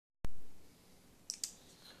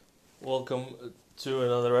Welcome to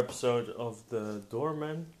another episode of The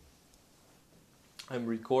Doorman. I'm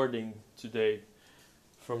recording today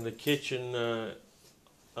from the kitchen at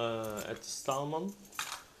the Staalman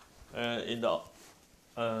in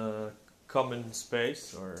the common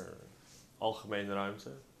space, or algemene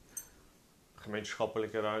ruimte,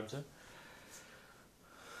 gemeenschappelijke ruimte.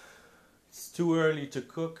 It's too early to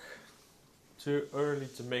cook, too early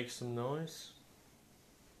to make some noise.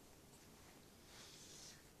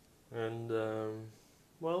 And,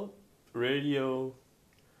 radio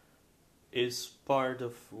is part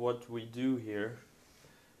of what we do here.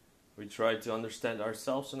 We try to understand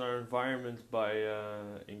ourselves and our environment by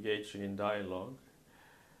engaging in dialogue.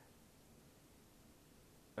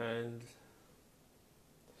 And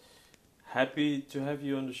happy to have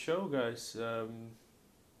you on the show, guys. I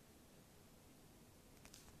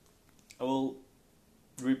will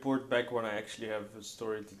report back when I actually have a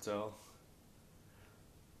story to tell.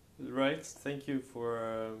 Right, thank you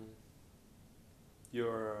for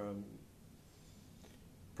your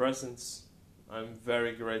presence. I'm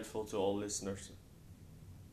very grateful to all listeners.